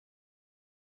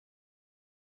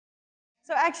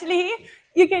So actually,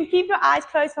 you can keep your eyes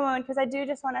closed for a moment because I do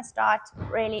just want to start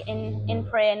really in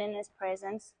prayer and in His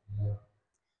presence.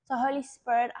 So Holy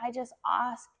Spirit, I just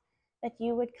ask that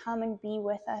you would come and be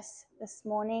with us this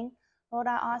morning. Lord,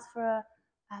 I ask for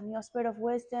your spirit of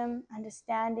wisdom,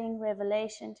 understanding,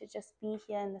 revelation to just be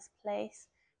here in this place.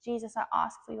 Jesus, I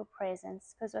ask for your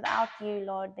presence because without you,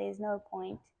 Lord, there's no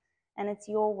point. And it's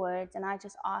your words. And I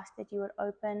just ask that you would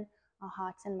open our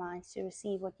hearts and minds to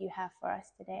receive what you have for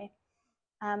us today.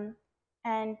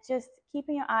 And just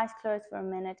keeping your eyes closed for a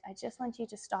minute, I just want you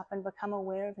to stop and become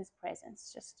aware of his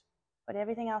presence. Just put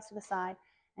everything else to the side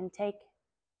and take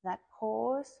that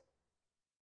pause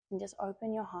and just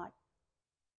open your heart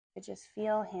to just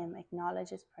feel him, acknowledge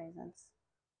his presence.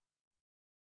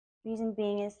 Reason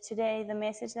being is today the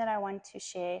message that I want to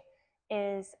share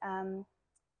is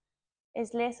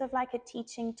less of like a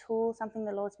teaching tool, something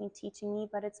the Lord's been teaching me,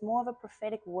 but it's more of a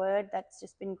prophetic word that's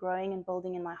just been growing and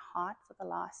building in my heart for the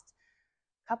last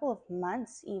couple of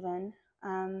months even.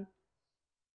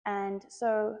 And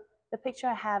so the picture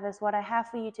I have is what I have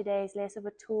for you today is less of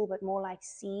a tool, but more like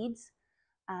seeds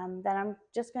that I'm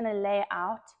just going to lay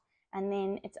out. And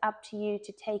then it's up to you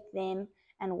to take them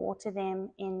and water them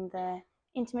in the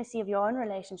intimacy of your own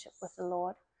relationship with the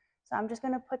Lord. So I'm just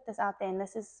going to put this out there, and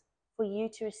this is for you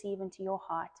to receive into your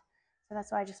heart. So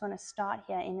that's why I just want to start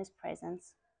here in his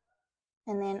presence.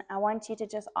 And then I want you to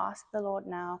just ask the Lord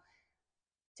now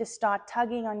to start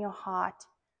tugging on your heart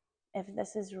if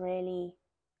this is really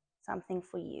something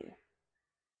for you.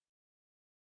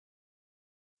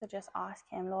 So just ask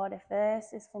him, Lord, if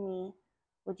this is for me,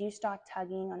 would you start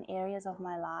tugging on areas of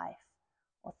my life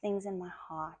or things in my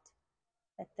heart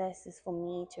that this is for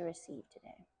me to receive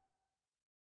today?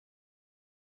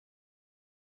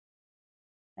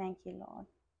 Thank you, Lord.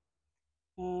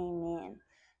 Amen.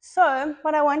 So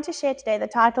what I want to share today, the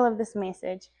title of this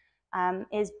message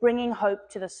is Bringing Hope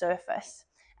to the Surface.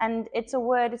 And it's a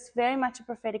word, it's very much a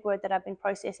prophetic word that I've been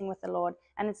processing with the Lord,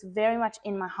 and it's very much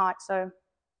in my heart. So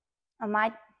I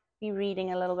might be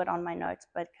reading a little bit on my notes,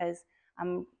 but because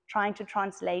I'm trying to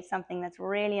translate something that's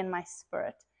really in my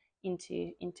spirit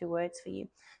into words for you.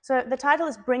 So the title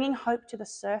is Bringing Hope to the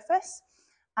Surface.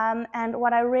 And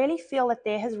what I really feel that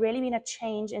there has really been a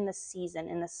change in this season,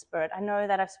 in the spirit. I know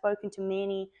that I've spoken to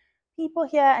many people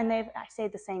here and they've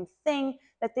said the same thing,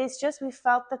 that we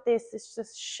felt that there's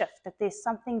this shift, that there's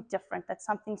something different, that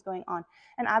something's going on.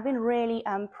 And I've been really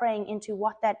praying into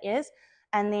what that is.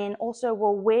 And then also,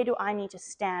 well, where do I need to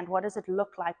stand? What does it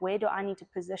look like? Where do I need to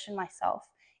position myself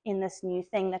in this new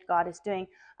thing that God is doing?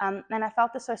 And I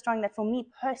felt this so strong that for me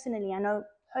personally, I know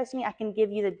personally I can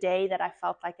give you the day that I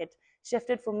felt like it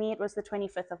shifted. For me, it was the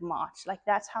 25th of March. Like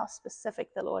that's how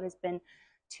specific the Lord has been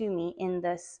to me in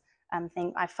this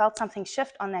thing. I felt something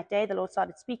shift on that day. The Lord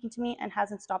started speaking to me and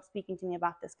hasn't stopped speaking to me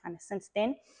about this kind of since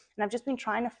then. And I've just been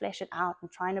trying to flesh it out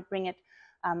and trying to bring it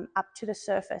up to the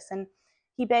surface. And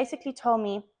he basically told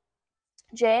me,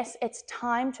 Jess, it's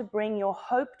time to bring your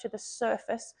hope to the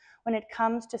surface when it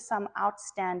comes to some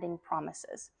outstanding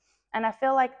promises. And I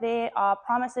feel like there are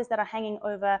promises that are hanging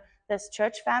over this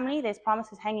church family. There's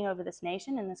promises hanging over this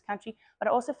nation and this country. But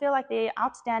I also feel like there are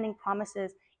outstanding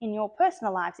promises in your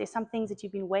personal lives. There's some things that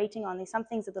you've been waiting on. There's some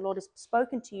things that the Lord has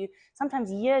spoken to you,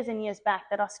 sometimes years and years back,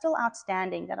 that are still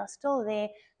outstanding, that are still there,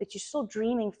 that you're still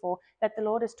dreaming for, that the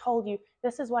Lord has told you,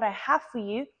 this is what I have for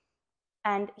you.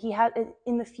 And he had it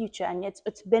in the future, and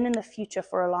it's been in the future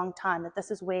for a long time, that this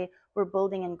is where we're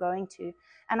building and going to.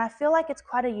 And I feel like it's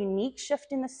quite a unique shift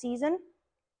in the season.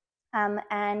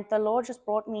 And the Lord just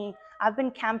brought me, I've been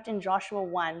camped in Joshua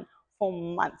 1 for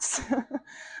months.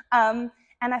 And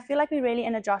I feel like we're really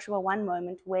in a Joshua 1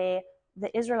 moment where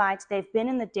the Israelites, they've been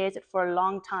in the desert for a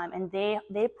long time, and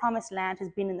their promised land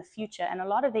has been in the future. And a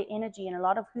lot of their energy and a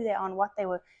lot of who they are and what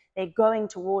they're going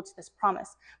towards this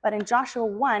promise. But in Joshua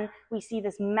 1, we see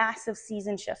this massive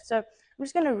season shift. So I'm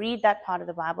just going to read that part of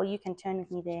the Bible. You can turn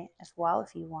with me there as well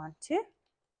if you want to.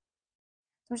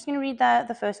 I'm just going to read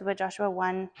the first word, Joshua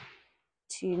 1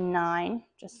 to 9,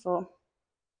 just for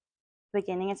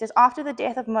beginning. It says, after the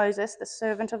death of Moses, the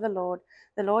servant of the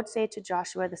Lord said to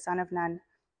Joshua, the son of Nun,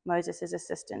 Moses'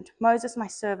 assistant, Moses, my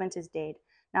servant, is dead.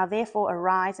 Now therefore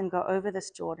arise and go over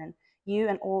this Jordan, you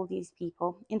and all these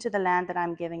people, into the land that I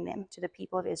am giving them, to the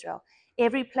people of Israel.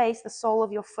 Every place the sole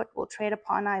of your foot will tread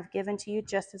upon I have given to you,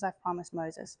 just as I promised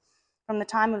Moses. From the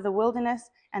time of the wilderness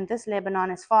and this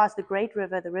Lebanon, as far as the great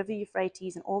river, the river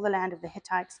Euphrates, and all the land of the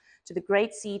Hittites, to the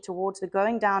great sea, towards the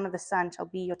going down of the sun, shall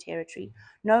be your territory.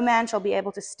 No man shall be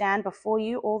able to stand before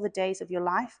you all the days of your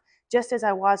life. Just as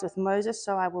I was with Moses,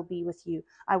 so I will be with you.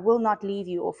 I will not leave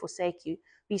you or forsake you.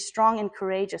 Be strong and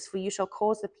courageous, for you shall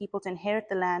cause the people to inherit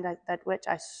the land that which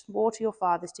I swore to your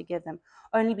fathers to give them.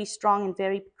 Only be strong and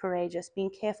very courageous, being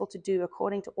careful to do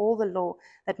according to all the law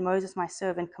that Moses my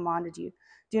servant commanded you.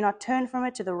 Do not turn from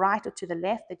it to the right or to the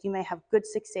left, that you may have good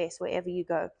success wherever you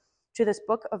go. To this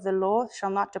book of the law shall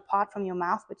not depart from your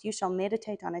mouth, but you shall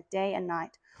meditate on it day and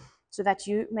night, so that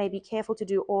you may be careful to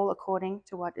do all according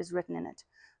to what is written in it.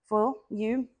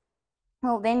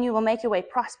 Then you will make your way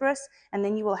prosperous, and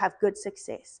then you will have good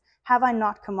success. Have I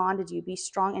not commanded you, be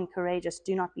strong and courageous,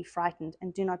 do not be frightened,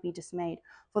 and do not be dismayed,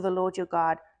 for the Lord your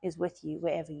God is with you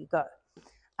wherever you go.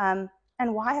 And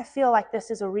why I feel like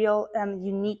this is a real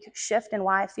unique shift, and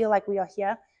why I feel like we are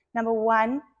here. Number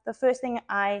one, the first thing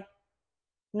I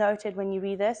noted when you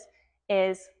read this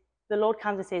is the Lord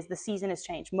comes and says, the season has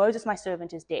changed. Moses, my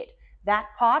servant, is dead. That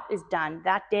part is done.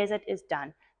 That desert is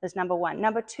done. That's number one.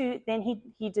 Number two, then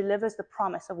he delivers the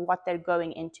promise of what they're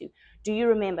going into. Do you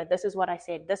remember? This is what I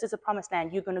said. This is a promised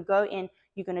land. You're going to go in.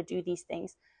 You're going to do these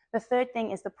things. The third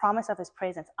thing is the promise of his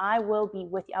presence. I will be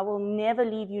with you. I will never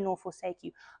leave you nor forsake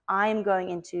you. I am going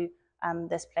into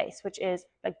this place, which is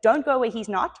like, don't go where he's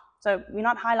not. So we're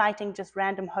not highlighting just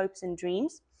random hopes and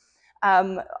dreams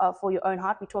for your own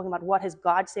heart. We're talking about what has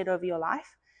God said over your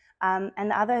life. And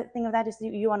the other thing of that is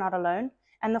you are not alone.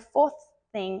 And the fourth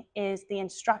thing is the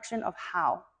instruction of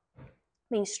how.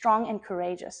 Being strong and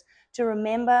courageous. To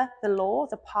remember the law,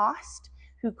 the past,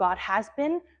 who God has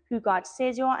been, who God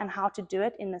says you are, and how to do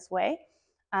it in this way.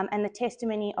 And the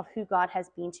testimony of who God has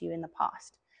been to you in the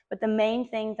past. But the main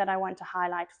thing that I want to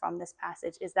highlight from this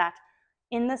passage is that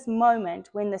in this moment,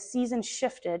 when the season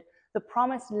shifted, the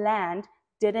promised land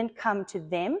didn't come to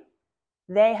them.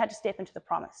 They had to step into the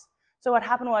promise. So what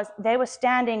happened was they were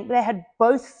standing, they had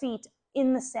both feet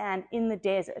in the sand, in the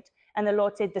desert. And the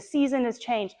Lord said, the season has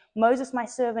changed. Moses, my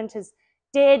servant, is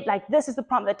dead. Like, this is the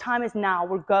promise. The time is now.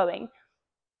 We're going.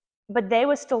 But they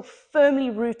were still firmly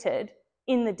rooted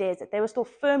in the desert. They were still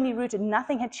firmly rooted.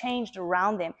 Nothing had changed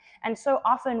around them. And so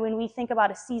often when we think about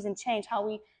a season change, how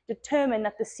we determine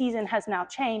that the season has now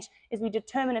changed is we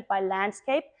determine it by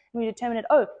landscape. And we determine it,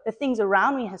 oh, the things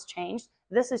around me has changed.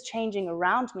 This is changing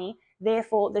around me.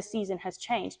 Therefore, the season has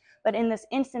changed. But in this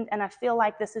instant, and I feel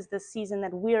like this is the season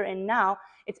that we're in now,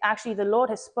 it's actually the Lord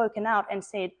has spoken out and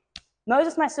said,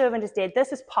 Moses, my servant, is dead.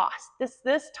 This is past.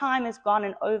 This time is gone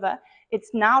and over.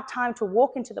 It's now time to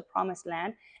walk into the promised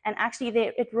land. And actually,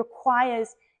 it requires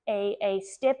a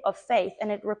step of faith,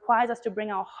 and it requires us to bring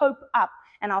our hope up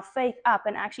and our faith up,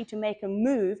 and actually to make a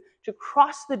move to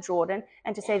cross the Jordan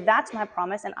and to say, that's my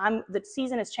promise, and the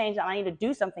season has changed, and I need to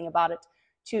do something about it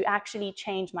to actually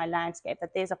change my landscape.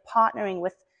 That there's a partnering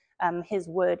with his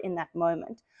word in that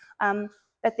moment.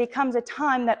 That there comes a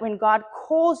time that when God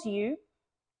calls you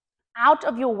out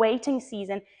of your waiting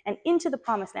season and into the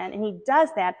promised land, and he does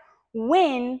that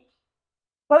when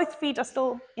both feet are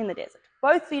still in the desert.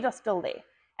 Both feet are still there.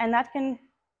 And that can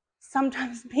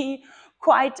sometimes be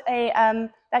quite a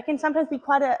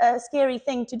scary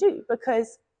thing to do,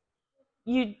 because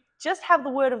you just have the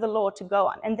word of the Lord to go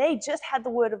on, and they just had the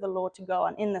word of the Lord to go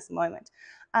on in this moment.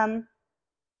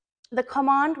 The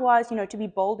command was, to be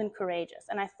bold and courageous,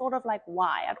 and I thought of like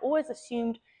why. I'd always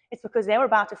assumed it's because they were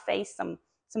about to face some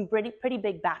pretty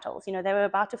big battles. They were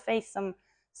about to face some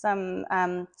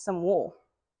war.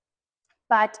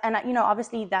 But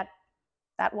obviously that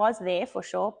was there for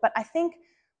sure. But I think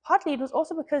partly it was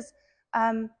also because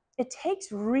it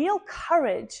takes real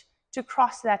courage to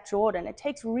cross that Jordan. It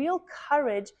takes real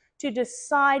courage to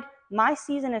decide my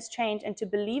season has changed, and to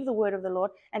believe the word of the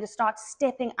Lord, and to start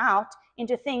stepping out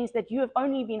into things that you have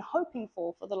only been hoping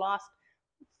for the last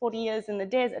 40 years in the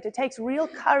desert. It takes real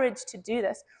courage to do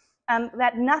this.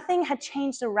 That nothing had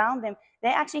changed around them. They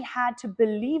actually had to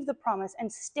believe the promise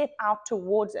and step out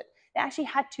towards it. They actually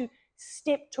had to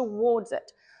step towards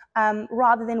it,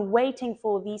 rather than waiting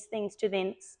for these things to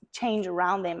then change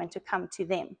around them and to come to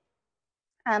them.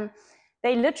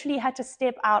 They literally had to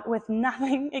step out with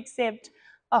nothing except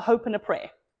a hope and a prayer.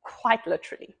 Quite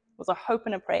literally, it was a hope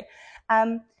and a prayer.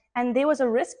 And there was a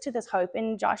risk to this hope.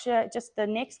 In Joshua, just the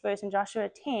next verse, in Joshua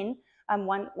 10,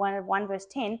 1 verse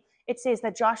 10, it says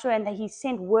that Joshua, and that he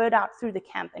sent word out through the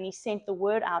camp, and he sent the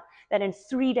word out that in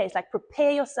 3 days, like,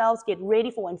 prepare yourselves, get ready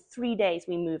for in 3 days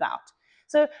we move out.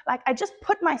 So like, I just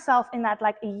put myself in that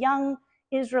like a young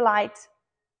Israelite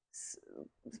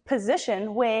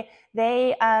position where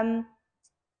they're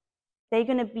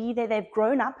going to be there. They've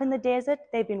grown up in the desert.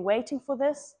 They've been waiting for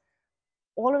this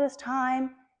all of this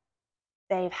time.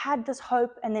 They've had this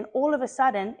hope, and then all of a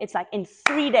sudden, it's like in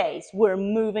 3 days, we're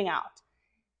moving out.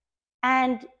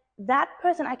 And that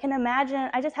person, I can imagine,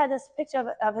 I just had this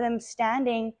picture of them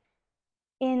standing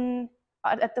in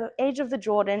at the edge of the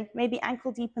Jordan, maybe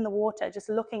ankle deep in the water, just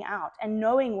looking out and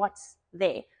knowing what's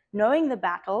there, knowing the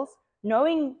battles,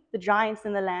 knowing the giants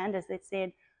in the land, as they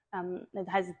said, it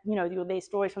has, their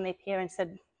stories from their parents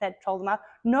that told them out,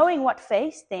 knowing what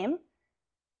faced them.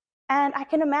 And I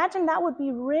can imagine that would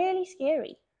be really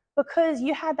scary, because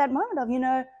you had that moment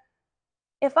of,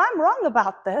 if I'm wrong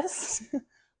about this,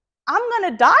 I'm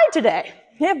going to die today.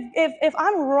 If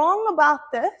I'm wrong about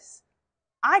this,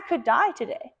 I could die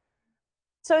today.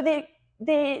 So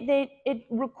it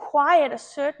required a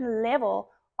certain level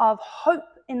of hope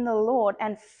in the Lord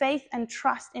and faith and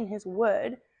trust in his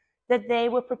word, that they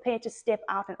were prepared to step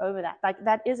out and over that. Like,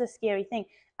 that is a scary thing.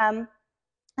 And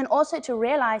also to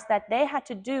realize that they had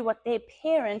to do what their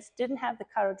parents didn't have the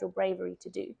courage or bravery to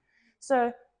do.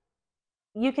 So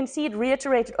you can see it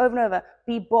reiterated over and over.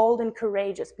 Be bold and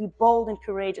courageous. Be bold and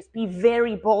courageous. Be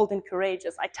very bold and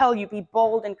courageous. I tell you, be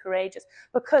bold and courageous.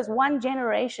 Because one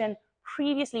generation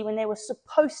previously, when they were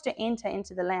supposed to enter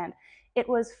into the land, it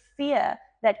was fear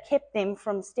that kept them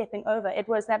from stepping over. It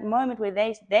was that moment where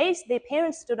their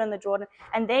parents stood on the Jordan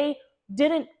and they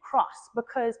didn't cross,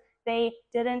 because they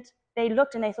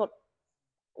looked and they thought,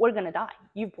 we're going to die.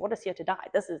 You've brought us here to die.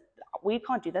 We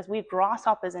can't do this. We're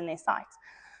grasshoppers in their sights.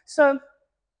 So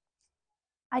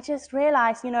I just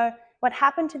realized, what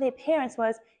happened to their parents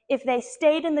was, if they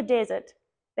stayed in the desert,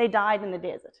 they died in the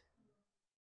desert.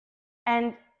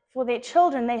 And for their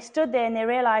children, they stood there and they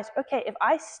realized, okay, if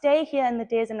I stay here in the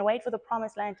desert and wait for the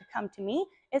promised land to come to me,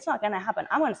 it's not going to happen.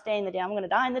 I'm going to stay in the desert. I'm going to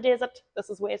die in the desert. This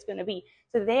is where it's going to be.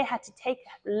 So they had to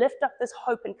lift up this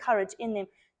hope and courage in them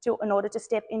in order to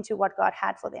step into what God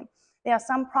had for them. There are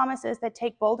some promises that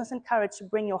take boldness and courage to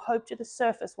bring your hope to the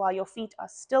surface while your feet are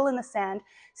still in the sand.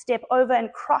 Step over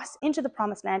and cross into the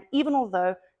promised land, even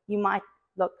although you might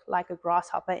look like a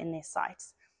grasshopper in their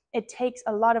sights. It takes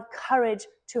a lot of courage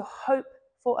to hope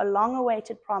for a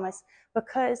long-awaited promise,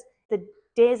 because the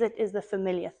desert is the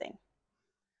familiar thing.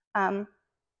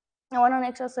 I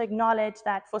want to also acknowledge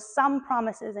that for some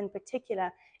promises in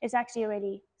particular, it's actually a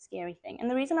really scary thing. And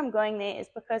the reason I'm going there is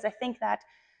because I think that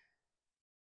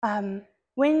there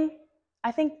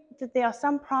are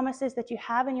some promises that you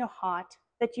have in your heart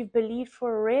that you've believed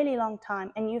for a really long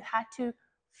time, and you've had to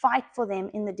fight for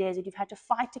them in the desert. You've had to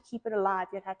fight to keep it alive.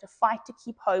 You've had to fight to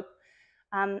keep hope.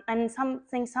 And some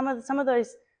of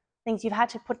those things you've had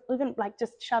to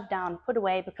just shove down, put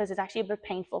away, because it's actually a bit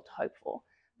painful to hope for,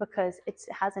 because it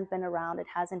hasn't been around, it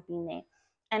hasn't been there.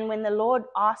 And when the Lord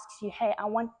asks you, hey, I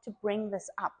want to bring this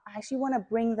up, I actually want to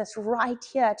bring this right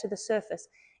here to the surface,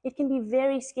 it can be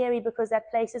very scary, because that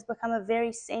place has become a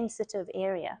very sensitive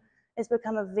area. It's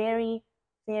become a very,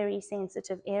 very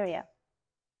sensitive area.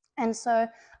 And so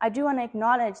I do want to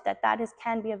acknowledge that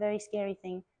can be a very scary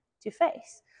thing to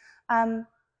face,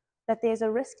 that there's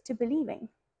a risk to believing,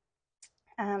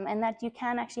 and that you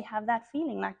can actually have that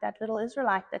feeling like that little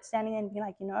Israelite that's standing there and be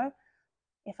like,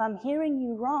 if I'm hearing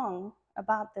you wrong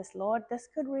about this, Lord, this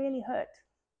could really hurt.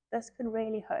 This could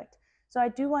really hurt. So I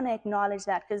do want to acknowledge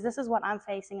that, because this is what I'm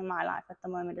facing in my life at the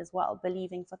moment as well,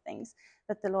 believing for things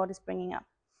that the Lord is bringing up.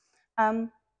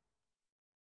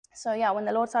 So yeah, when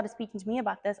the Lord started speaking to me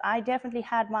about this, I definitely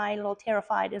had my little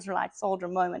terrified Israelite soldier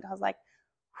moment. I was like,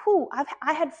 whew,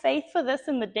 I had faith for this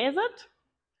in the desert.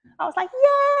 I was like,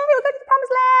 yay, we're going to the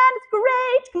promised land. It's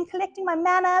great. I'm collecting my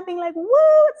manna, being like,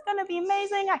 woo, it's going to be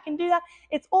amazing. I can do that.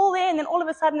 It's all there. And then all of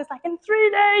a sudden, it's like, in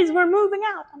 3 days, we're moving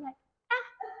out. I'm like,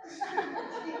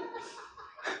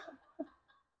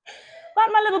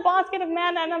 got my little basket of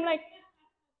manna, and I'm like,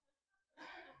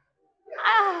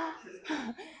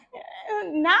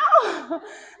 now? And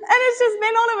it's just,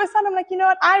 then all of a sudden I'm like, you know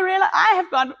what, I realize I have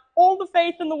got all the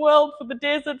faith in the world for the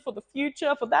desert, for the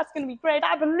future, for that's going to be great.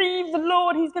 I believe the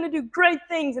Lord, he's going to do great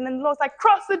things. And then the Lord's like,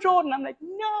 cross the Jordan. I'm like,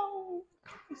 no,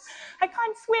 I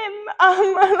can't swim.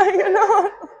 I'm like, no.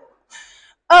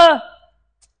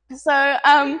 So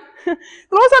the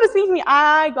Lord started speaking to me.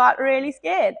 I got really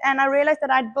scared, and I realized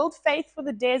that I'd built faith for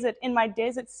the desert in my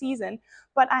desert season,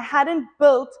 but I hadn't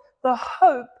built the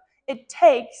hope it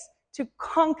takes to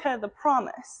conquer the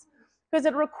promise, because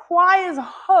it requires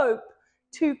hope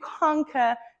to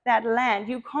conquer that land.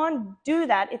 You can't do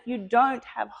that if you don't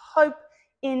have hope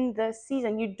in the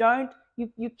season. You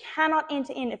cannot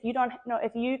enter in if you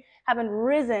haven't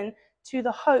risen to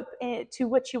the hope to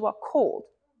which you are called.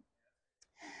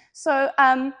 So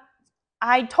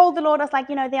I told the Lord, I was like,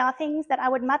 there are things that I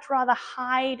would much rather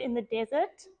hide in the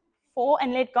desert for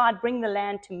and let God bring the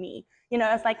land to me.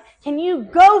 It's like, can you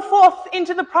go forth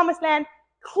into the promised land,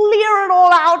 clear it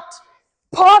all out,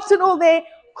 part it all there,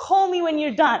 call me when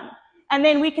you're done. And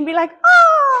then we can be like,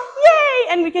 oh, yay,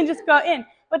 and we can just go in.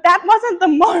 But that wasn't the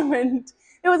moment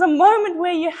It was a moment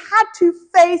where you had to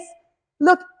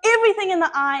look everything in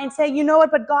the eye and say, you know what,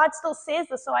 but God still says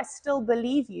this, so I still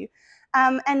believe you.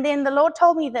 And then the Lord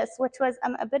told me this, which was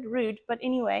a bit rude, but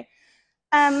anyway.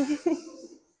 Listen,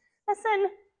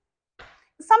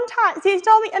 sometimes He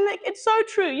told me, and it's so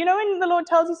true. You know when the Lord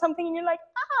tells you something and you're like,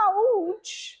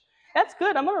 ouch, that's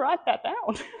good, I'm going to write that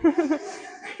down.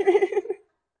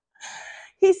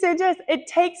 He said, yes, it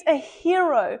takes a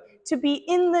hero to be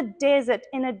in the desert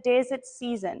in a desert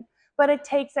season, but it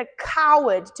takes a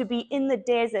coward to be in the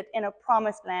desert in a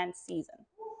promised land season.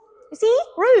 You see,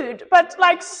 rude, but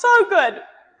like so good.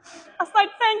 I was like,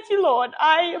 thank you, Lord.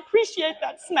 I appreciate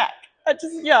that smack. It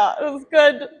was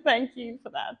good. Thank you for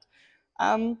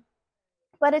that.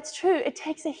 But it's true. It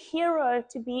takes a hero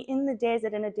to be in the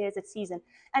desert in a desert season.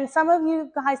 And some of you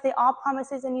guys, there are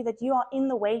promises in you that you are in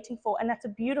the waiting for, and that's a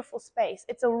beautiful space.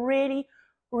 It's a really,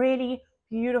 really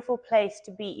beautiful place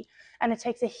to be. And it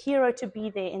takes a hero to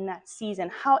be there in that season.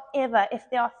 However, if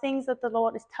there are things that the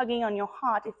Lord is tugging on your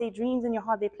heart, if there are dreams in your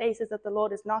heart, there are places that the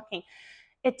Lord is knocking,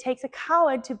 it takes a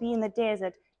coward to be in the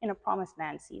desert in a promised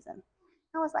land season.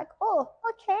 I was like, oh,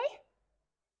 okay.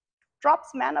 Drops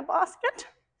manna basket.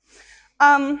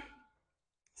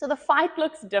 So the fight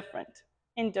looks different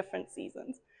in different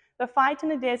seasons. The fight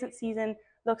in a desert season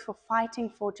looks for fighting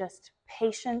for just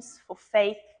patience, for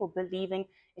faith, for believing.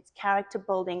 It's character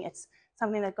building. It's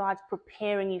something that God's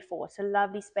preparing you for. It's a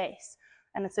lovely space,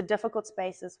 and it's a difficult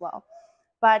space as well.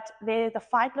 But the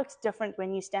fight looks different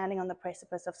when you're standing on the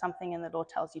precipice of something and the Lord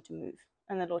tells you to move,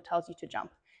 and the Lord tells you to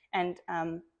jump. And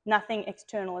nothing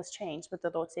external has changed, but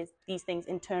the Lord says these things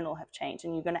internal have changed,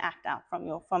 and you're going to act out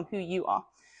from who you are.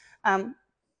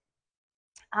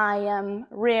 I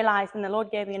realized, and the Lord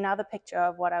gave me another picture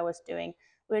of what I was doing.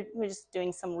 We're just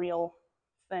doing some real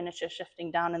furniture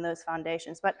shifting down in those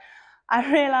foundations. But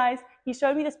I realized He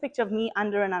showed me this picture of me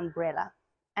under an umbrella.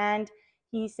 And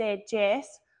He said,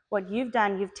 Jess, what you've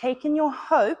done, you've taken your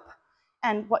hope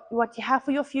and what you have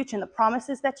for your future and the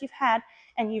promises that you've had,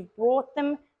 and you've brought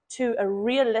them to a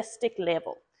realistic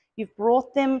level. You've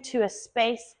brought them to a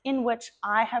space in which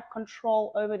I have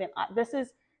control over them. This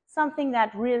is something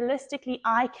that realistically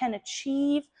I can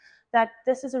achieve, that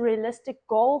this is a realistic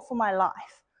goal for my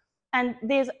life. And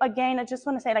there's, again, I just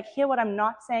want to say, like, hear what I'm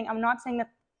not saying. I'm not saying that,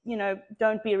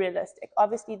 don't be realistic.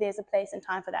 Obviously, there's a place and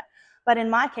time for that. But in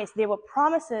my case, there were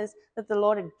promises that the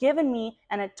Lord had given me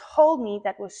and had told me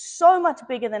that were so much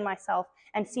bigger than myself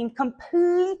and seemed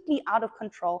completely out of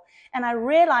control. And I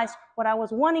realized what I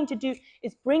was wanting to do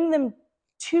is bring them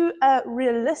to a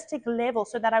realistic level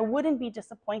so that I wouldn't be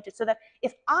disappointed, so that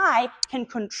if I can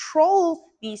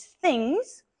control these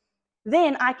things,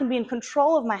 then I can be in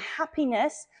control of my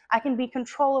happiness, I can be in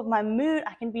control of my mood,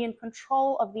 I can be in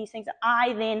control of these things.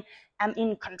 I then am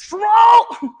in control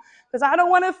because I don't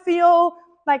want to feel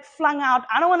like flung out.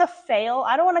 I don't want to fail.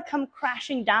 I don't want to come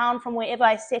crashing down from wherever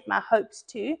I set my hopes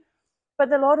to.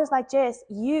 But the Lord is like, Jess,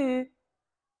 you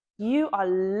are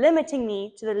limiting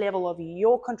me to the level of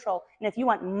your control. And if you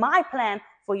want my plan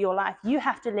for your life, you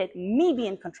have to let me be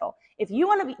in control. If you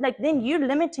want to be like, then you're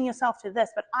limiting yourself to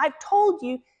this. But I've told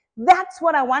you that's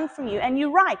what I want from you. And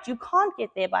you're right. You can't get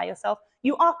there by yourself.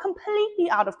 You are completely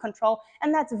out of control.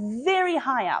 And that's very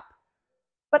high up.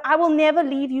 But I will never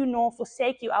leave you nor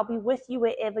forsake you. I'll be with you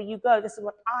wherever you go. This is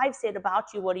what I've said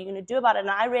about you. What are you going to do about it? And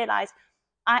I realized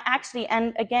I actually,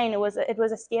 and again, it was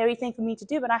a scary thing for me to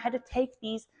do, but I had to take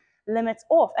these limits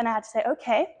off. And I had to say,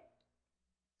 okay,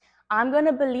 I'm going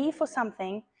to believe for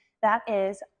something that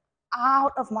is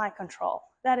out of my control.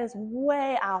 That is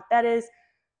way out. That is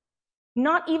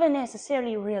not even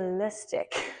necessarily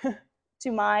realistic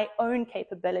to my own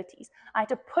capabilities. I had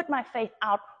to put my faith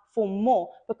out for more,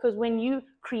 because when you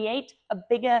create a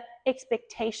bigger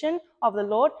expectation of the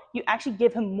Lord, you actually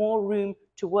give Him more room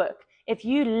to work. If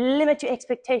you limit your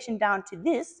expectation down to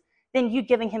this, then you're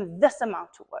giving Him this amount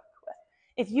to work with.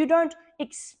 If you don't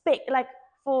expect, like,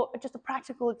 for just a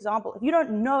practical example, if you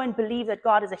don't know and believe that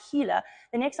God is a healer,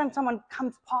 the next time someone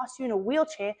comes past you in a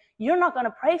wheelchair, you're not going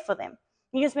to pray for them.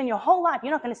 You spend your whole life,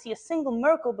 you're not going to see a single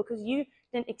miracle because you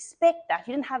didn't expect that.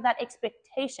 You didn't have that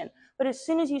expectation. But as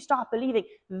soon as you start believing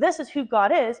this is who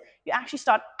God is, you actually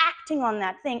start acting on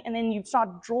that thing, and then you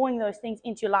start drawing those things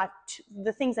into your life,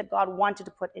 the things that God wanted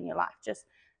to put in your life, just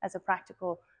as a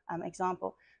practical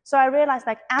example. So I realized,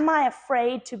 like, am I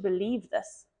afraid to believe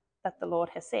this that the Lord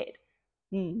has said?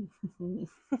 Am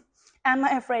I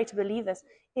afraid to believe this?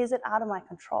 Is it out of my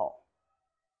control?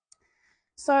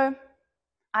 So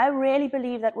I really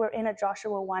believe that we're in a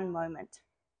Joshua 1 moment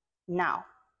now.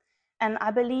 And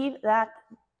I believe that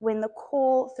when the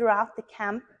call throughout the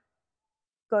camp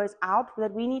goes out,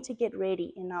 that we need to get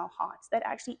ready in our hearts. That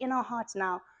actually in our hearts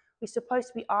now, we're supposed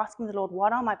to be asking the Lord,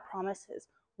 what are my promises?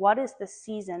 What is this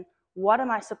season? What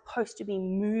am I supposed to be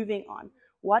moving on?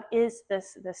 What is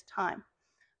this time?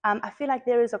 I feel like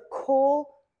there is a call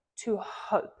to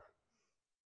hope.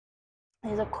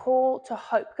 There's a call to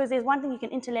hope, because there's one thing you can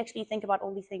intellectually think about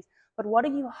all these things, but what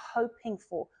are you hoping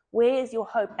for? Where is your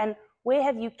hope? And where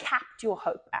have you capped your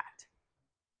hope at?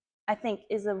 I think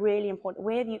is a really important.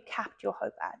 Where have you capped your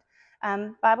hope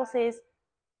at? Bible says,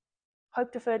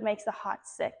 hope deferred makes the heart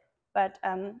sick, but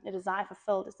a desire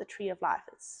fulfilled is the tree of life.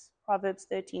 It's Proverbs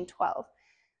 13:12.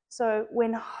 So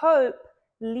when hope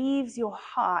leaves your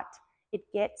heart, it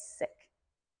gets sick.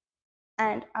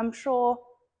 And I'm sure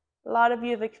a lot of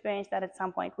you have experienced that at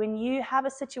some point. When you have a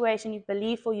situation you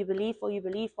believe for,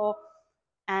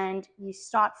 and you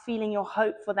start feeling your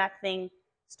hope for that thing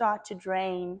start to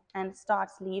drain and it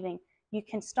starts leaving, you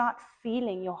can start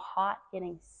feeling your heart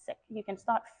getting sick. You can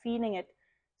start feeling it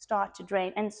start to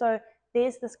drain. And so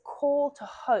there's this call to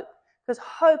hope, because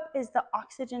hope is the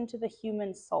oxygen to the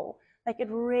human soul. Like, it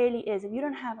really is. If you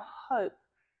don't have hope,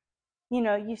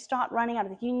 you start running out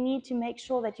of it. You need to make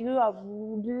sure that you are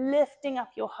lifting up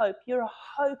your hope. You're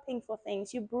hoping for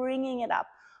things. You're bringing it up.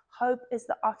 Hope is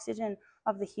the oxygen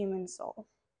of the human soul.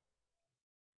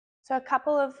 So a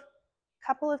couple of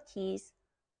keys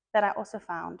that I also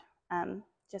found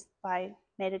just by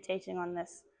meditating on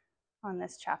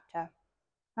this chapter.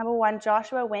 Number one,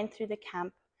 Joshua went through the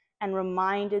camp and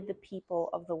reminded the people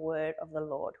of the word of the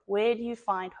Lord. Where do you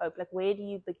find hope? Like, where do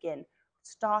you begin?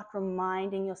 Start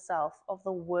reminding yourself of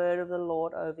the word of the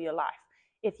Lord over your life.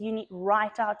 If you need,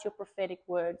 write out your prophetic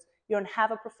words. You don't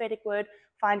have a prophetic word,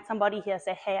 find somebody here,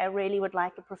 say, hey, I really would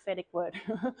like a prophetic word.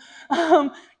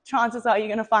 Chances are you're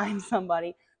going to find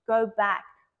somebody. Go back.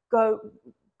 Go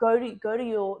to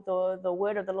the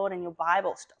word of the Lord in your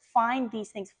Bible. Find these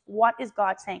things. What is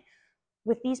God saying?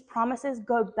 With these promises,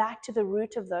 go back to the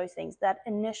root of those things, that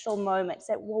initial moment.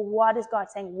 Say, well, what is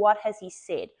God saying? What has he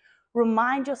said?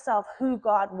 Remind yourself who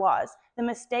God was. The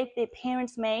mistake their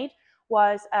parents made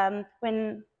was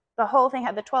when the whole thing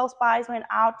had, the 12 spies went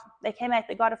out, they came back,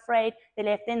 they got afraid, they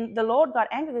left. Then the Lord got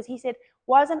angry because he said,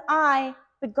 wasn't I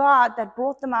the God that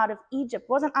brought them out of Egypt?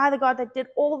 Wasn't I the God that did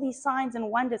all these signs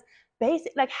and wonders?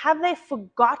 Like, have they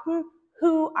forgotten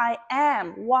who I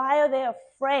am? Why are they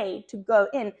afraid to go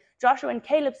in? Joshua and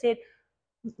Caleb said,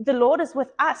 the Lord is with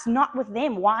us, not with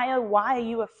them. Why are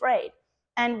you afraid?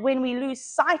 And when we lose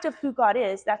sight of who God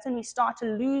is, that's when we start to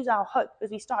lose our hope,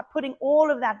 because we start putting all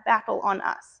of that battle on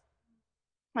us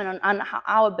and on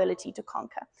our ability to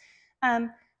conquer.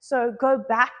 So go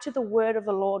back to the word of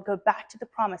the Lord, go back to the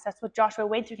promise. That's what Joshua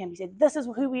went through him. He said, this is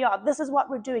who we are, this is what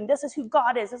we're doing, this is who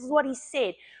God is, this is what he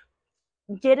said.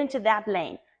 Get into that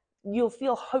lane. You'll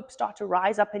feel hope start to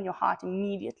rise up in your heart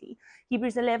immediately.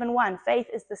 Hebrews 11:1, faith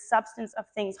is the substance of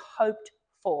things hoped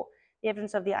for, the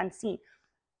evidence of the unseen.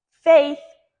 Faith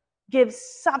gives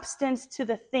substance to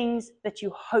the things that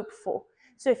you hope for.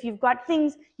 So if you've got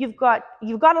things, you've got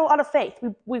a lot of faith.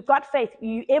 We've got faith.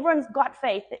 Everyone's got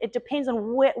faith. It depends on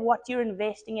what you're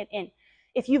investing it in.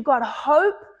 If you've got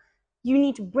hope, you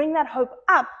need to bring that hope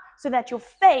up so that your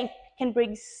faith can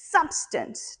bring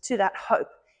substance to that hope.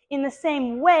 In the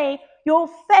same way, your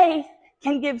faith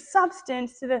can give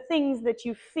substance to the things that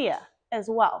you fear as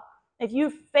well. If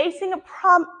you're facing a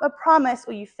promise,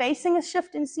 or you're facing a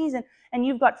shift in season, and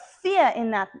you've got fear in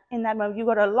that moment, you've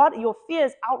got your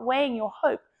fears outweighing your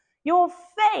hope. Your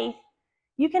faith,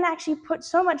 you can actually put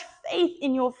so much faith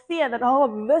in your fear that,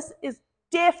 oh, this is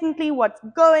definitely what's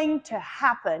going to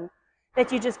happen,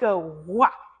 that you just go,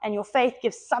 wow, and your faith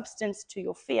gives substance to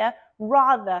your fear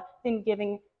rather than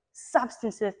giving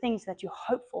substance to the things that you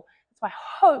hope for. That's why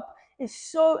hope is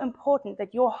so important,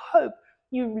 that your hope,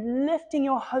 you're lifting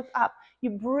your hope up,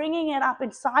 you're bringing it up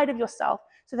inside of yourself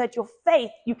so that your faith,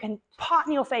 you can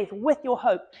partner your faith with your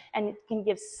hope and it can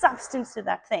give substance to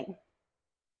that thing.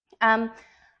 I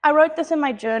wrote this in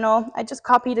my journal. I just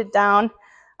copied it down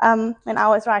when I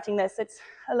was writing this. It's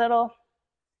a little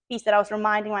piece that I was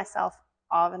reminding myself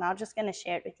of, and I'm just going to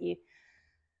share it with you. It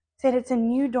said, it's a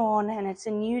new dawn and it's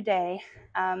a new day.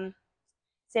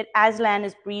 Said Aslan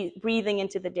is breathing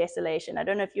into the desolation. I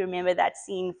don't know if you remember that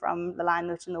scene from The Lion,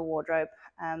 the Witch, and the Wardrobe.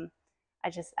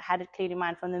 I had it clearly in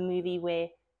mind from the movie where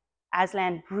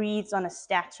Aslan breathes on a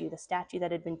statue, the statue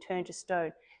that had been turned to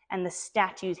stone, and the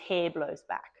statue's hair blows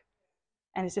back.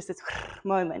 And it's just this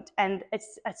moment. And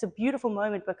it's a beautiful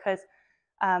moment because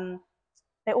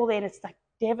they're all there, and it's like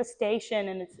devastation,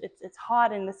 and it's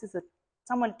hard, and this is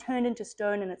someone turned into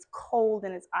stone, and it's cold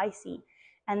and it's icy.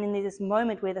 And then there's this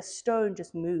moment where the stone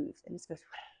just moves and it goes,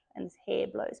 and his hair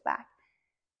blows back.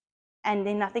 and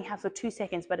then nothing happens for 2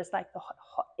 seconds, but it's like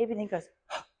everything goes,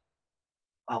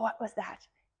 oh, what was that?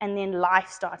 And then life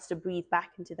starts to breathe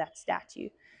back into that statue.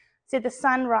 So the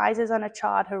sun rises on a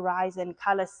charred horizon,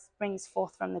 color springs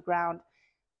forth from the ground.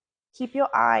 Keep your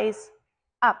eyes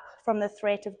up from the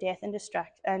threat of death and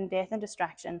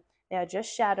distraction. They are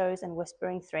just shadows and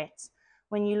whispering threats.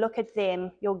 When you look at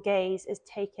them, your gaze is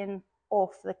taken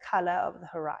off the color of the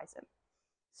horizon.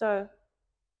 So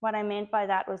what I meant by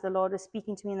that was the Lord was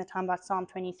speaking to me in the time about Psalm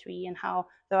 23 and how,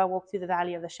 though I walk through the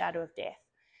valley of the shadow of death.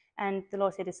 And the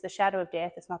Lord said, it's the shadow of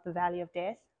death, it's not the valley of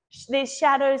death. There's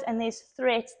shadows and there's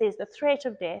threats. There's the threat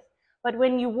of death. But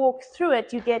when you walk through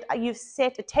it, you've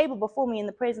set a table before me in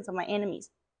the presence of my enemies.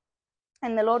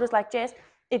 And the Lord was like, Jess,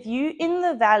 if you in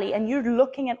the valley and you're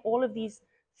looking at all of these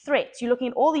threats, you're looking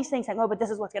at all these things saying, oh, but this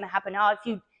is what's going to happen now.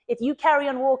 If you carry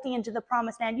on walking into the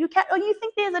promised land, you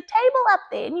think there's a table up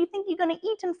there and you think you're going to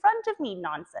eat in front of me.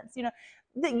 Nonsense. You know,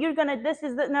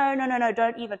 no,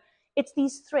 don't even. It's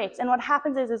these threats. And what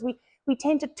happens is we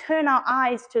tend to turn our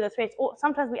eyes to the threats, or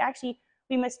sometimes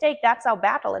we mistake that's our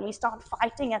battle and we start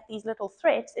fighting at these little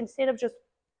threats instead of just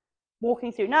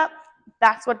walking through. No,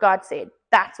 that's what God said.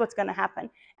 That's what's going to happen.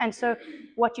 And so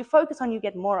what you focus on, you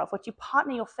get more of. What you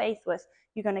partner your faith with,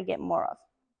 you're going to get more of.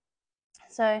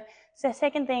 So the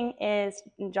second thing is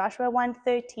in Joshua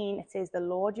 1:13, it says, the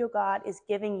Lord your God is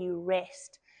giving you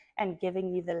rest and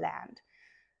giving you the land.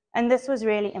 And this was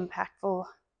really impactful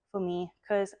for me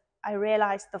because I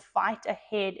realized the fight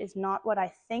ahead is not what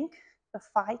I think. The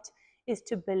fight is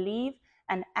to believe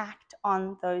and act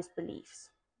on those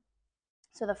beliefs.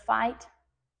 So the fight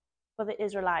for the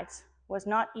Israelites was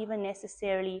not even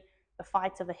necessarily the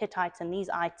fights of the Hittites and these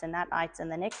ites and that ites and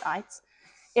the next ites.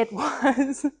 It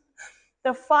was,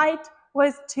 the fight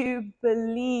was to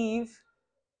believe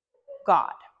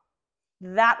God.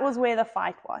 That was where the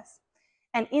fight was.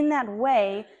 And in that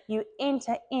way, you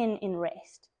enter in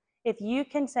rest. If you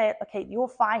can say, okay, your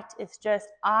fight is just,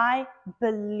 I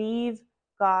believe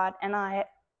God and I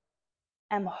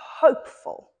am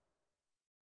hopefully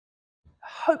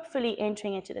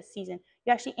entering into the season,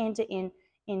 you actually enter in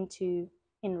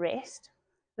rest.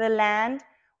 The land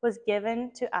was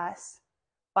given to us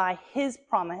by his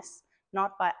promise,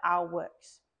 not by our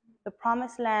works. The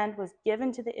promised land was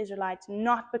given to the Israelites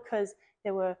not because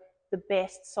they were the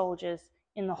best soldiers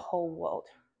in the whole world.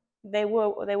 They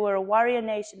were a warrior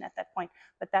nation at that point,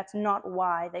 but that's not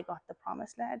why they got the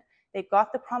promised land. They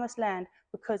got the promised land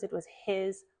because it was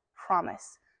his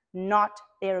promise, not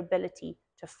their ability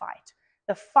to fight.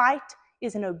 The fight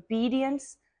is an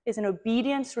obedience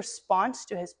response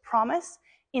to his promise,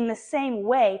 in the same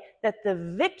way that the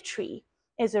victory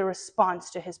is a response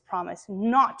to his promise,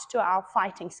 not to our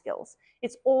fighting skills.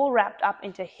 It's all wrapped up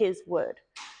into his word.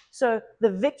 So the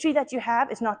victory that you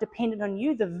have is not dependent on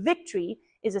you. The victory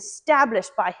is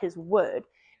established by his word.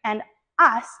 And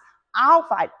our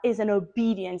fight is an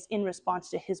obedience in response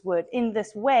to his word. In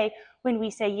this way, when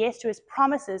we say yes to his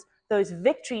promises, those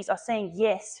victories are saying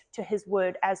yes to his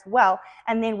word as well.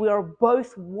 And then we are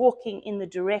both walking in the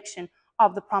direction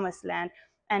of the promised land.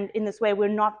 And in this way, we're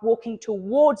not walking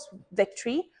towards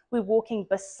victory, we're walking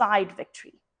beside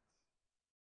victory.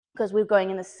 Because we're going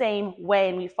in the same way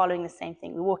and we're following the same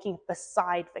thing. We're walking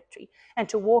beside victory. And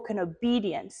to walk in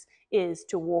obedience is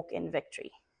to walk in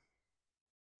victory.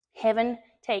 Heaven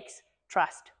takes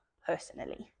trust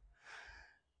personally.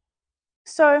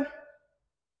 So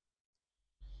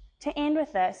to end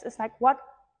with this, it's like, what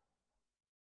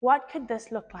could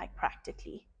this look like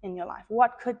practically in your life?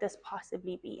 What could this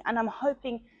possibly be? And I'm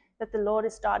hoping that the Lord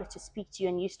has started to speak to you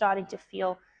and you're starting to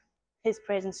feel his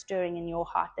presence stirring in your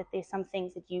heart, that there's some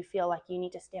things that you feel like you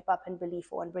need to step up and believe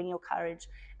for and bring your courage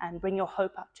and bring your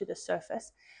hope up to the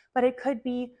surface. But it could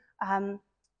be that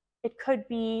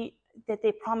there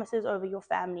are promises over your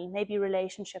family, maybe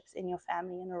relationships in your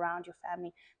family and around your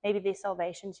family. Maybe there's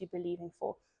salvations you're believing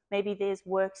for. Maybe there's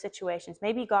work situations.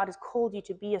 Maybe God has called you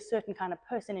to be a certain kind of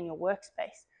person in your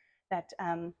workspace.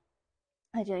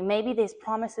 Maybe there's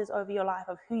promises over your life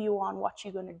of who you are and what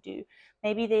you're going to do.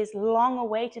 Maybe there's long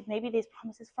awaited, maybe there's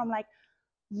promises from like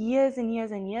years and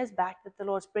years and years back that the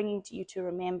Lord's bringing to you to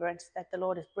remembrance, that the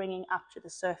Lord is bringing up to the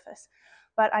surface.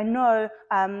 But I know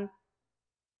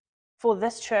for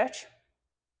this church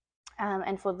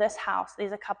and for this house,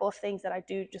 there's a couple of things that I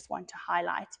do just want to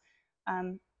highlight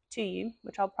to you,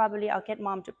 which I'll get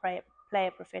Mom to play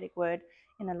a prophetic word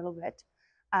in a little bit.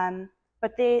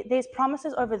 But there's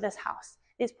promises over this house.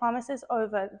 There's promises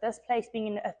over this place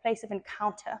being a place of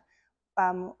encounter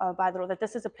by the Lord, that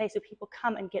this is a place where people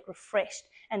come and get refreshed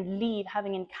and leave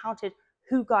having encountered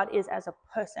who God is as a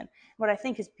person. What I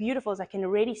think is beautiful is I can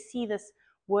already see this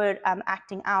word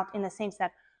acting out in the sense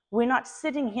that We're not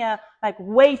sitting here like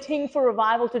waiting for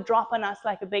revival to drop on us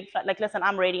like a big flood. Like, listen,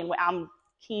 I'm ready and I'm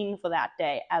keen for that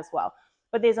day as well.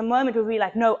 But there's a moment where we're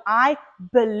like, no, I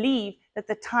believe that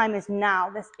the time is now.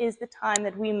 This is the time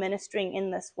that we're ministering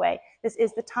in this way. This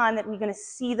is the time that we're going to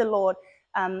see the Lord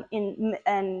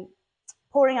and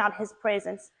pouring out his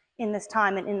presence in this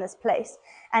time and in this place.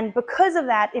 And because of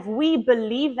that, if we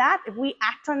believe that, if we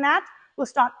act on that, we'll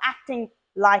start acting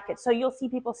like it. So you'll see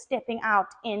people stepping out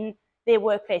in their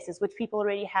workplaces, which people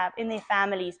already have, in their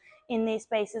families, in their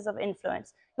spaces of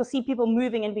influence. You'll see people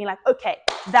moving and being like, okay,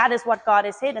 that is what God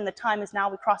has said, and the time is now.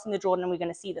 We're crossing the Jordan and we're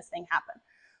going to see this thing happen.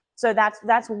 So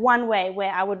that's one way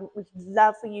where I would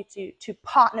love for you to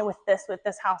partner with this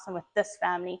house and with this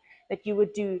family, that you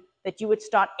would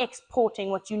start exporting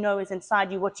what you know is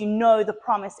inside you, what you know the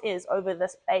promise is over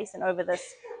this place and over this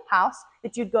house,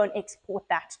 that you'd go and export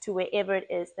that to wherever it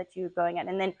is that you're going at.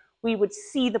 And then we would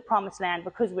see the promised land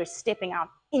because we're stepping out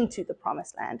into the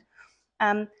promised land.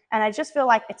 And I just feel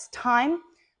like it's time.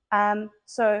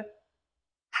 So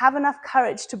have enough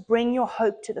courage to bring your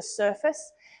hope to the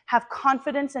surface. Have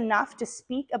confidence enough to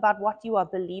speak about what you are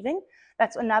believing.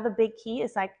 That's another big key,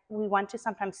 is like we want to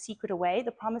sometimes secret away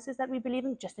the promises that we believe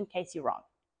in just in case you're wrong.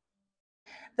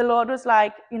 The Lord was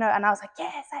like, and I was like,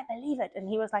 yes, I believe it. And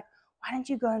he was like, why don't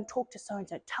you go and talk to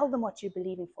so-and-so? Tell them what you're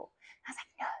believing for. And I was like,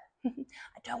 no,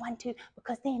 I don't want to,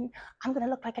 because then I'm going to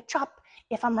look like a chop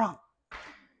if I'm wrong.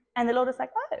 And the Lord was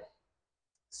like, oh,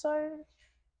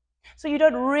 so you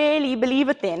don't really believe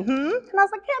it then? And I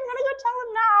was like, yeah, I'm going to go tell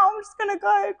them now. I'm just going to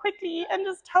go quickly and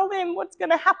just tell them what's going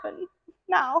to happen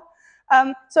now.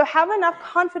 So have enough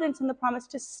confidence in the promise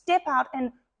to step out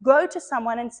and go to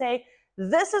someone and say,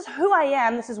 this is who I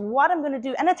am. This is what I'm going to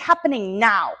do. And it's happening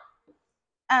now.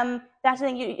 That's the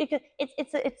thing.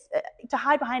 It's to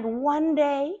hide behind one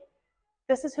day.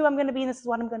 This is who I'm going to be, and this is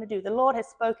what I'm going to do. The Lord has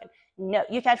spoken. No,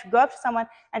 you can go up to someone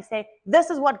and say, this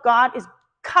is what God is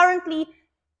currently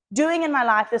doing in my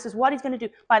life. This is what he's going to do.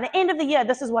 By the end of the year,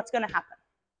 this is what's going to happen.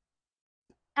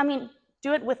 I mean,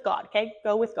 do it with God, okay?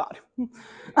 Go with God.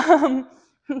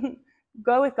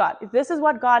 Go with God. If this is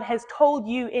what God has told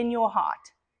you in your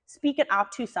heart, speak it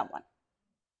out to someone.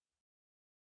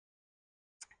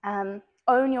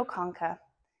 Own your conquer.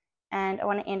 And I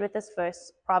want to end with this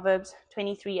verse, Proverbs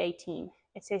 23:18.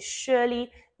 It says, surely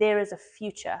there is a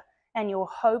future, and your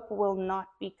hope will not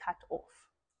be cut off.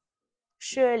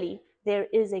 Surely there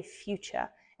is a future,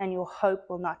 and your hope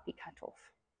will not be cut off.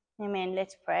 Amen.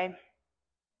 Let's pray.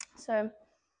 So,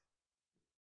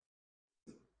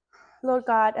 Lord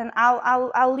God, and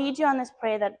I'll lead you on this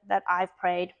prayer that I've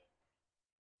prayed.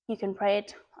 You can pray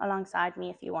it alongside me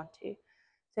if you want to.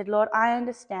 Said, Lord, I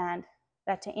understand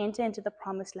that to enter into the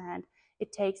promised land,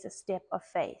 it takes a step of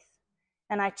faith.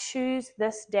 And I choose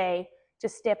this day to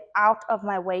step out of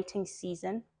my waiting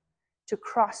season, to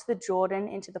cross the Jordan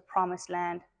into the promised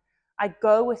land. I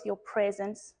go with your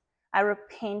presence. I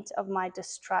repent of my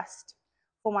distrust,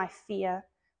 for my fear,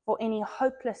 for any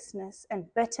hopelessness and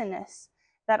bitterness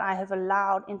that I have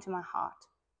allowed into my heart.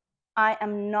 I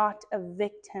am not a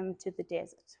victim to the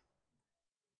desert.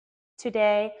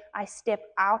 Today, I step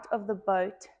out of the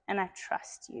boat and I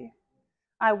trust you.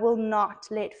 I will not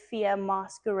let fear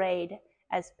masquerade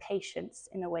as patience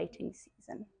in a waiting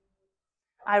season.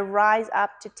 I rise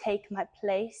up to take my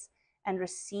place and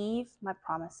receive my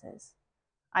promises.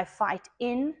 I fight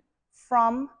in,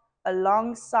 from,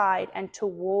 alongside, and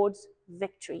towards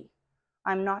victory.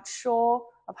 I'm not sure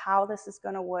of how this is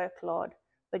going to work, Lord,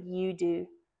 but you do.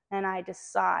 And I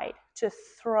decide to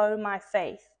throw my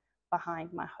faith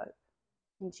behind my hope.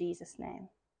 In Jesus' name.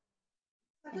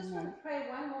 I just want to pray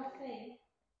one more thing.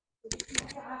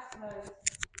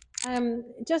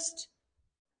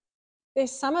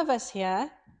 There's some of us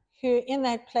here who, in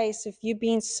that place, if you've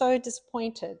been so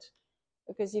disappointed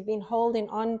because you've been holding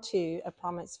on to a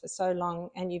promise for so long,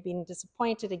 and you've been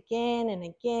disappointed again and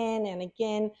again and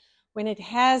again when it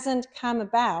hasn't come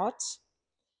about.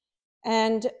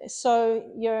 And so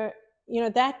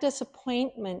that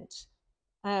disappointment,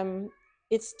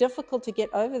 it's difficult to get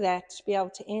over that, to be able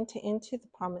to enter into the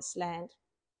promised land.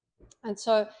 And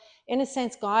so, in a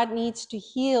sense, God needs to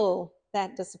heal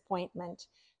that disappointment.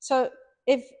 So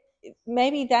if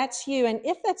maybe that's you, and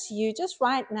if that's you, just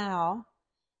right now,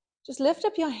 just lift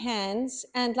up your hands.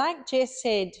 And like Jess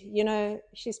said,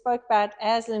 she spoke about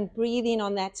Aslan breathing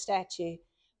on that statue.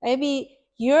 Maybe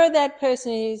you're that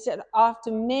person who said,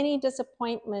 after many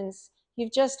disappointments,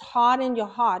 you've just hardened your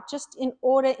heart, just in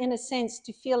order, in a sense,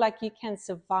 to feel like you can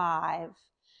survive.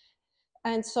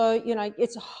 And so,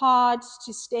 it's hard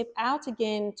to step out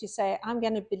again to say, I'm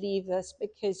going to believe this,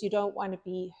 because you don't want to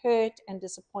be hurt and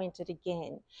disappointed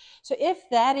again. So if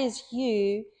that is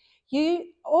you,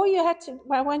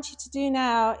 what I want you to do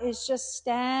now is just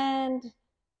stand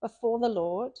before the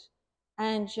Lord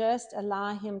and just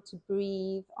allow him to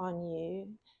breathe on you.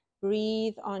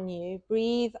 Breathe on you.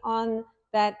 Breathe on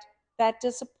that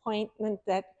disappointment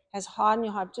that has hardened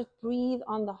your heart. Just breathe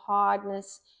on the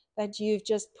hardness that you've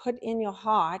just put in your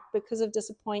heart because of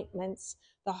disappointments,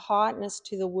 the hardness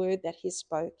to the word that he's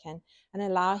spoken, and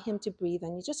allow him to breathe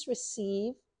on you. Just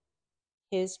receive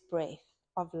his breath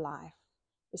of life.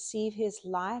 Receive his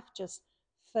life just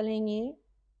filling you.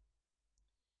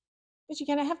 What you're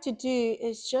going to have to do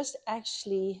is just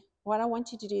actually, what I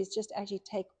want you to do is just actually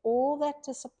take all that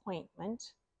disappointment,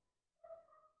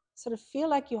 sort of feel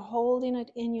like you're holding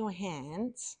it in your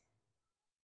hands,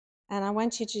 and I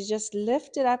want you to just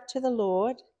lift it up to the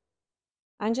Lord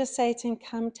and just say to him,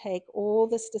 come take all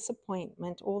this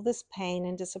disappointment, all this pain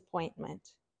and disappointment,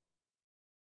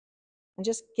 and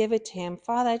just give it to him.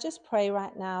 Father, I just pray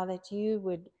right now that you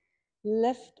would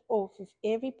lift off of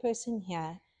every person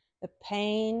here the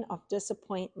pain of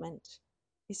disappointment,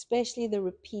 especially the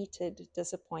repeated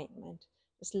disappointment.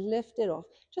 Just lift it off.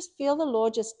 Just feel the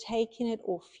Lord just taking it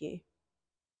off you.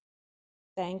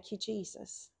 Thank you,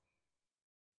 Jesus.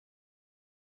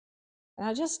 And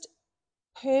I just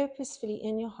purposefully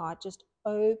in your heart, just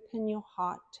open your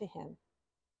heart to him.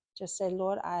 Just say,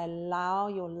 Lord, I allow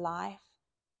your life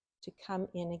to come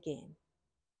in again.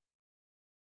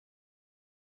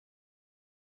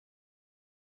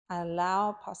 I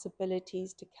allow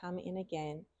possibilities to come in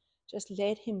again. Just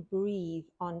let him breathe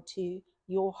onto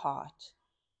your heart.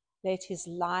 Let his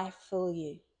life fill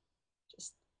you.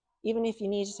 Just, even if you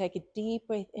need to take a deep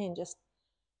breath in, just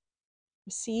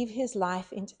receive his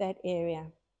life into that area.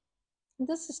 And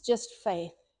this is just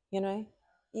faith, you know.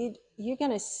 You're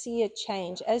going to see a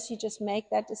change. As you just make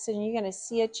that decision, you're going to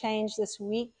see a change this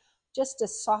week, just a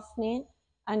softening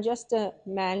and just a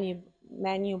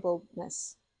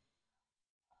malleableness.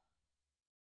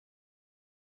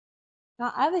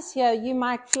 Now, others here, you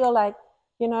might feel like,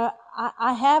 you know,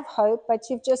 I have hope, but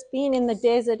you've just been in the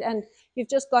desert and you've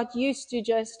just got used to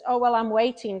just, oh, well, I'm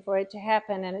waiting for it to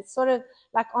happen. And it's sort of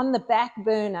like on the back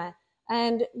burner.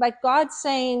 And but God's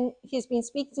saying, he's been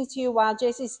speaking to you while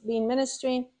Jesse's been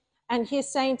ministering, and he's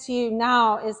saying to you,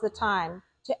 now is the time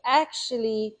to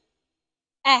actually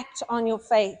act on your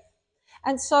faith.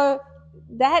 And so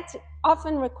that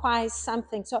often requires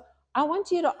something. So I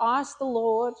want you to ask the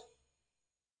Lord,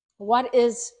 what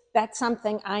is that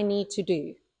something I need to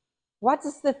do? What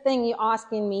is the thing you're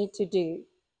asking me to do?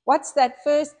 What's that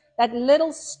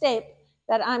little step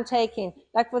that I'm taking?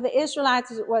 Like for the Israelites,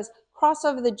 it was cross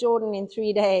over the Jordan in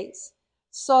 3 days.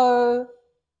 So,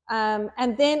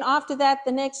 and then after that,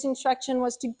 the next instruction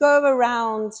was to go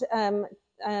around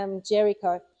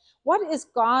Jericho. What is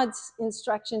God's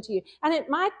instruction to you? And it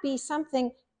might be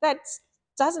something that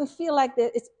doesn't feel like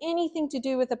it's anything to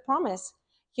do with the promise.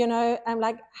 You know, I'm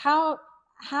like, how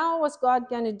was God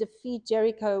going to defeat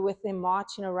Jericho with them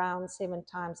marching around 7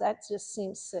 times? That just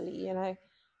seems silly, you know.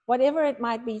 Whatever it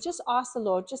might be, just ask the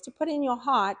Lord just to put in your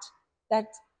heart that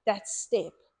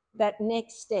step, that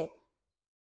next step.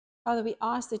 Father, we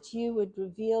ask that you would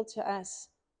reveal to us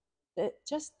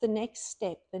just the next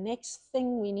step, the next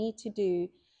thing we need to do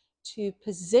to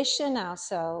position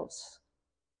ourselves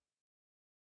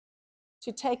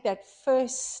to take that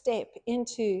first step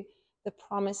into the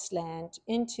promised land,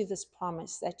 into this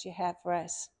promise that you have for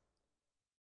us.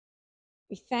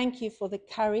 We thank you for the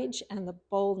courage and the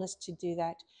boldness to do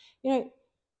that. You know,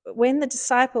 when the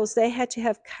disciples, they had to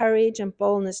have courage and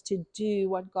boldness to do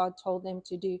what God told them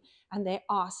to do. And they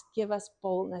asked, give us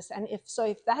boldness. And if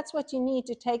that's what you need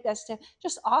to take that step,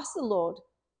 just ask the Lord,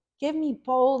 give me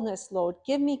boldness, Lord.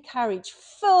 Give me courage.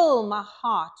 Fill my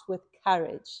heart with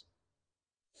courage.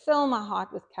 Fill my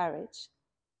heart with courage.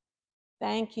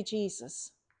 Thank you,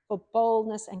 Jesus, for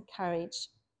boldness and courage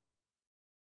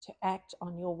to act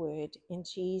on your word. In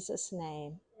Jesus'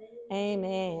 name,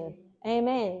 amen.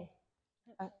 Amen.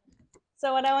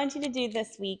 So, what I want you to do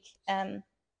this week,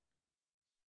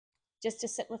 just to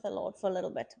sit with the Lord for a little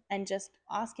bit and just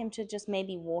ask him to just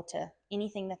maybe water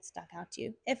anything that stuck out to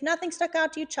you. If nothing stuck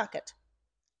out to you, chuck it.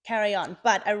 Carry on.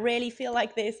 But I really feel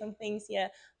like there's some things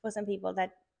here for some people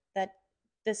that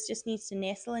this just needs to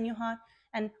nestle in your heart.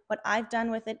 And what I've done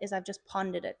with it is I've just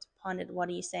pondered it. Pondered, what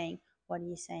are you saying? What are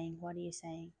you saying? What are you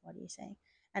saying? What are you saying?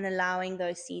 And allowing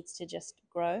those seeds to just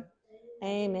grow.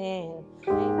 Amen.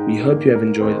 We hope you have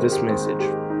enjoyed this message.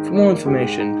 For more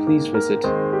information, please visit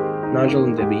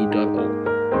nigelanddebbie.org.